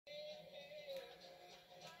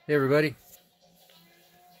Hey everybody.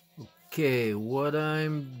 Okay, what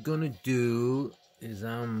I'm gonna do is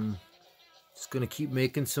I'm just gonna keep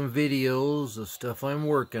making some videos of stuff I'm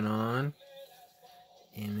working on,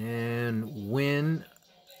 and then when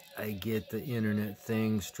I get the internet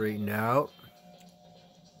thing straightened out,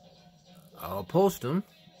 I'll post them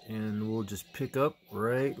and we'll just pick up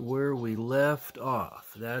right where we left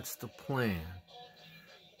off. That's the plan.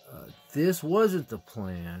 This wasn't the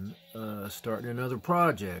plan, starting another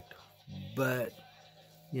project, but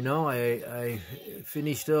you know, I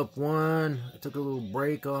finished up one, I took a little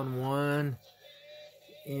break on one,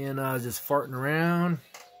 and I was just farting around,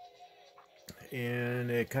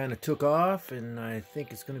 and it kind of took off, and I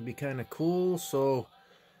think it's going to be kind of cool, so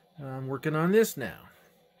I'm working on this now.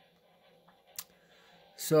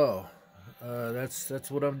 So,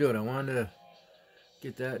 that's what I'm doing. I wanted to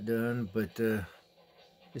get that done, but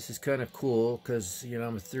this is kind of cool, because, you know,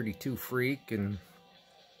 I'm a 32 freak, and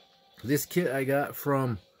this kit I got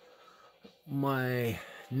from my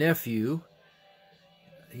nephew.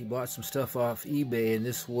 He bought some stuff off eBay, and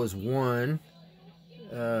this was one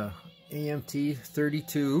AMT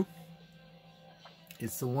 32.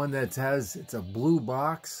 It's the one that it's a blue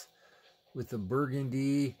box with a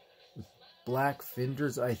burgundy with black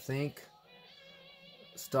fenders, I think.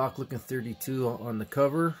 Stock looking 32 on the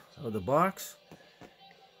cover of the box.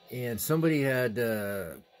 And somebody had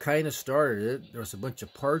kind of started it. There was a bunch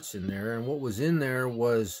of parts in there, and what was in there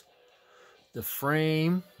was the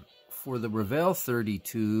frame for the Revell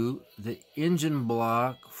 32, the engine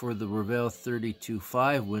block for the Revell 32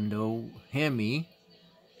 5-window Hemi,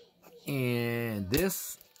 and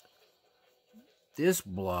this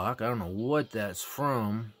block, I don't know what that's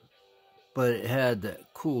from, but it had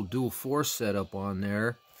that cool dual force setup on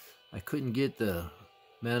there. I couldn't get the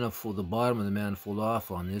manifold, the bottom of the manifold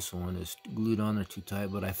off on this one. It's glued on there too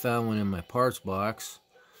tight, but I found one in my parts box.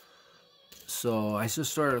 So I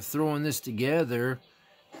just started throwing this together,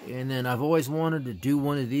 and then I've always wanted to do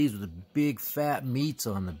one of these with the big fat meats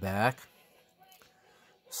on the back.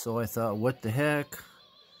 So I thought, what the heck,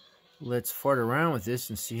 let's fart around with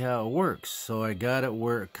this and see how it works. So I got it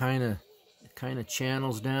where it kind of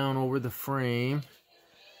channels down over the frame,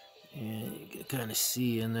 and you can kind of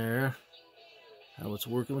see in there how it's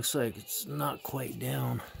working. Looks like it's not quite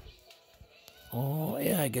down. Oh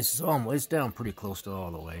yeah, I guess it's down pretty close to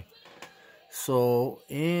all the way. So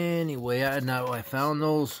anyway, I found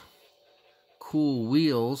those cool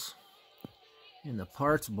wheels in the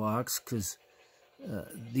parts box, because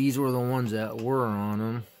these were the ones that were on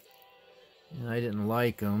them, and I didn't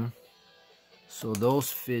like them, so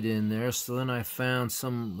those fit in there. So then I found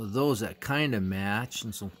some of those that kind of match,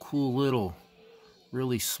 and some cool little,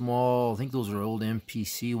 really small, I think those are old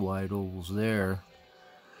MPC wide ovals there.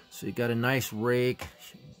 So you got a nice rake,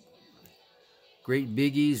 great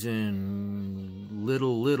biggies and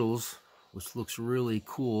littles, which looks really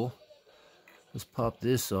cool. Let's pop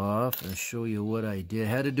this off and show you what I did. I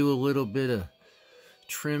had to do a little bit of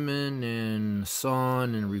trimming and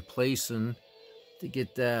sawing and replacing to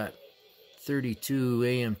get that 32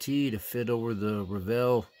 AMT to fit over the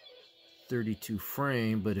Revell 32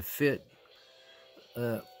 frame, but it fit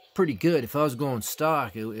pretty good. If I was going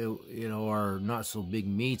stock, you know, or not so big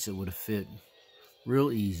meats, it would have fit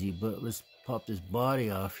real easy. But let's pop this body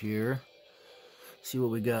off here, see what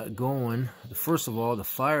we got going. First of all, the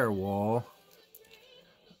firewall,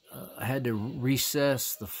 I had to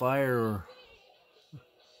recess the firewall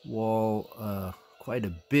quite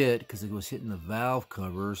a bit because it was hitting the valve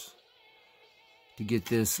covers to get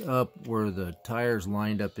this up where the tires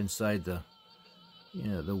lined up inside the, you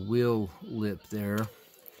know, the wheel lip there.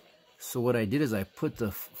 So what I did is I put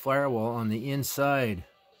the firewall on the inside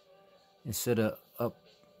instead of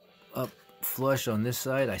up flush on this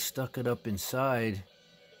side. I stuck it up inside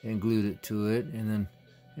and glued it to it, and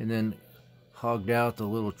then hogged out the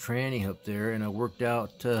little tranny up there, and it worked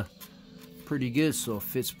out pretty good. So it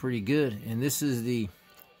fits pretty good. And this is the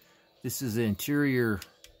interior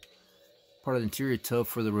part of the interior tub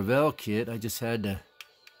for the Revell kit. I just had to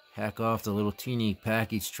hack off the little teeny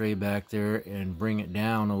package tray back there and bring it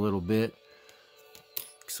down a little bit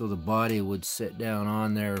so the body would sit down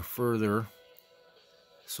on there further,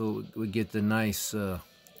 so we get the nice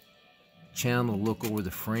channel look over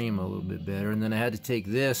the frame a little bit better. And then I had to take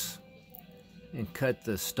this and cut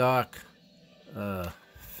the stock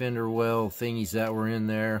fender well thingies that were in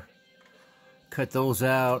there, cut those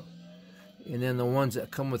out, and then the ones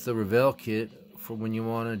that come with the Revell kit for when you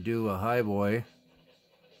want to do a highboy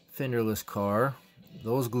fenderless car,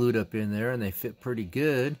 those glued up in there, and they fit pretty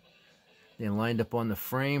good. They lined up on the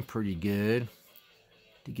frame pretty good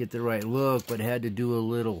to get the right look, but I had to do a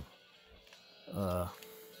little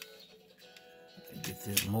Get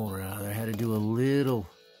that motor out of there. I had to do a little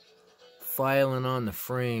filing on the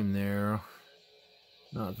frame there.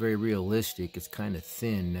 Not very realistic. It's kind of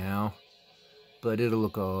thin now, but it'll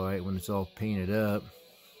look all right when it's all painted up.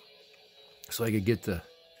 So I could get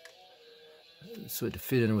so it to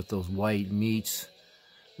fit in with those white meats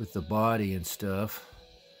with the body and stuff.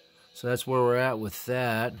 So that's where we're at with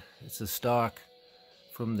that. It's a stock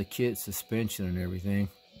from the kit suspension and everything.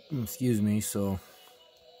 Excuse me. So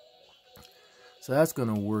that's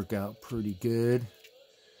gonna work out pretty good.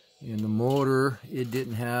 And the motor, it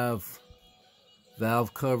didn't have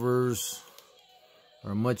valve covers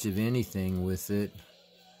or much of anything with it.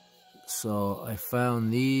 So I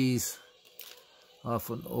found these off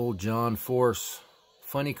an old John Force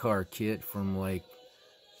funny car kit from like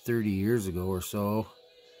 30 years ago or so.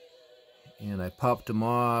 And I popped them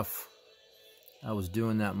off. I was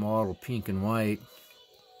doing that model pink and white.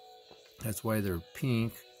 That's why they're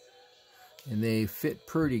pink. And they fit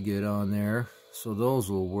pretty good on there. So those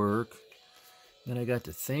will work. Then I got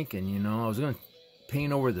to thinking, you know, I was going to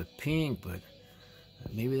paint over the pink, but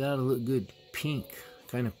maybe that'll look good pink.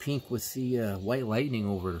 Kind of pink with the white lightning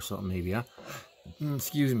over it or something maybe, huh?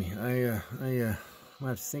 Excuse me. I might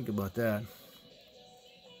have to think about that.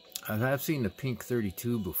 I have seen the pink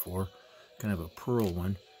 32 before. Kind of a pearl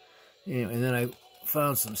one. And then I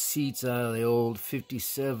found some seats out of the old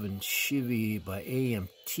 57 Chevy by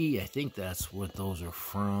AMT. I think that's what those are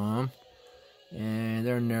from. And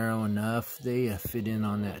they're narrow enough. They fit in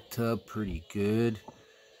on that tub pretty good.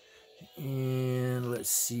 And let's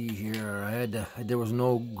see here. There was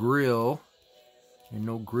no grill and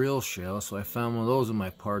no grill shell, so I found one of those in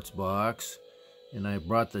my parts box. And I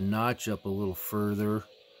brought the notch up a little further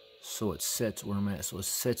so it sets where I'm at. So it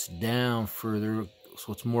sets down further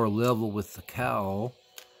so it's more level with the cowl.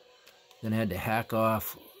 Then I had to hack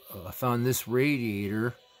off. I found this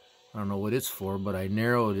radiator. I don't know what it's for, but I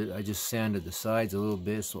narrowed it. I just sanded the sides a little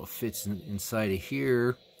bit so it fits inside of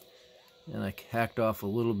here. And I hacked off a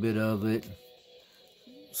little bit of it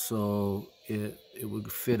so it would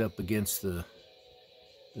fit up against the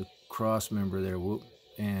cross member there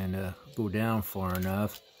and go down far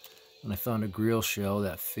enough. And I found a grill shell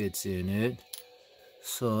that fits in it.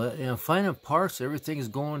 So, you know, finding parts, everything's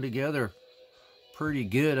going together pretty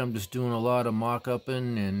good. I'm just doing a lot of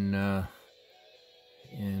mock-upping and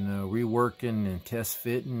reworking and test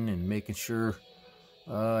fitting and making sure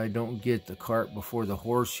I don't get the cart before the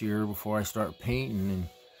horse here before I start painting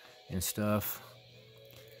and stuff.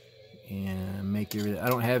 And make everything. I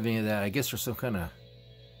don't have any of that. I guess there's some kind of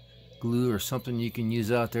glue or something you can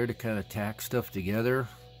use out there to kind of tack stuff together.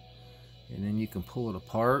 And then you can pull it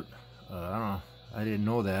apart. I don't know. I didn't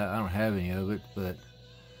know that. I don't have any of it, but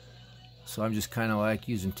so I'm just kind of like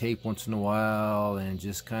using tape once in a while and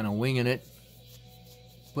just kind of winging it.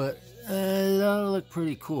 But that'll look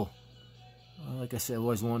pretty cool. Like I said, I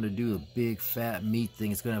always wanted to do a big fat meat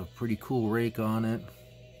thing. It's gonna have a pretty cool rake on it.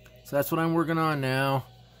 So that's what I'm working on now.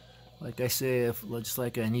 Like I say, just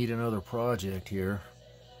like I need another project here.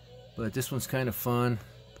 But this one's kind of fun.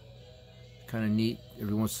 Kind of neat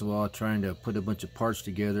every once in a while, trying to put a bunch of parts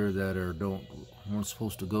together that weren't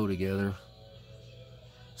supposed to go together.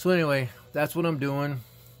 So anyway, that's what I'm doing.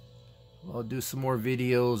 I'll do some more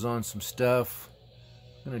videos on some stuff.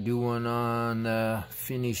 I'm gonna do one on the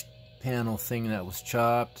finished panel thing that was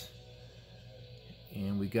chopped,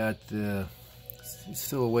 and we got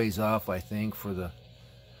still a ways off, I think, for the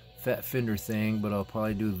fat fender thing, but I'll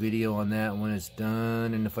probably do a video on that when it's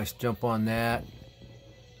done. And if I jump on that,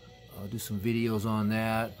 I'll do some videos on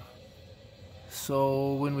that.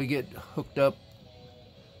 So when we get hooked up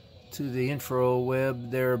to the info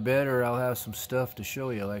web there better, I'll have some stuff to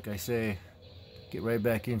show you. Like I say, get right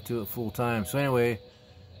back into it full time. So anyway,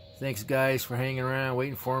 thanks guys for hanging around,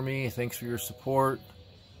 waiting for me. Thanks for your support.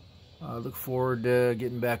 I look forward to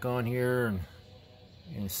getting back on here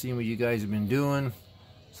and seeing what you guys have been doing.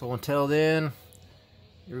 So until then,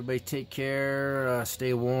 everybody take care,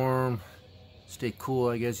 stay warm, stay cool,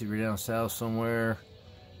 I guess, if you're down south somewhere.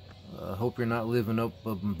 Hope you're not living up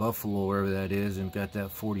in Buffalo, wherever that is, and got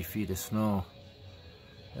that 40 feet of snow.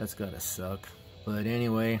 That's gotta suck. But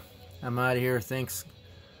anyway, I'm out of here. Thanks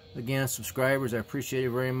again, subscribers. I appreciate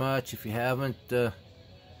it very much. If you haven't,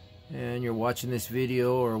 and you're watching this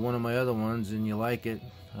video or one of my other ones and you like it,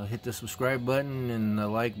 hit the subscribe button and the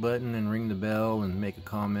like button and ring the bell and make a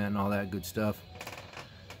comment and all that good stuff.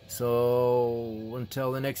 So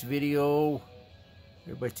until the next video,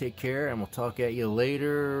 everybody take care, and we'll talk at you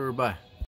later. Bye.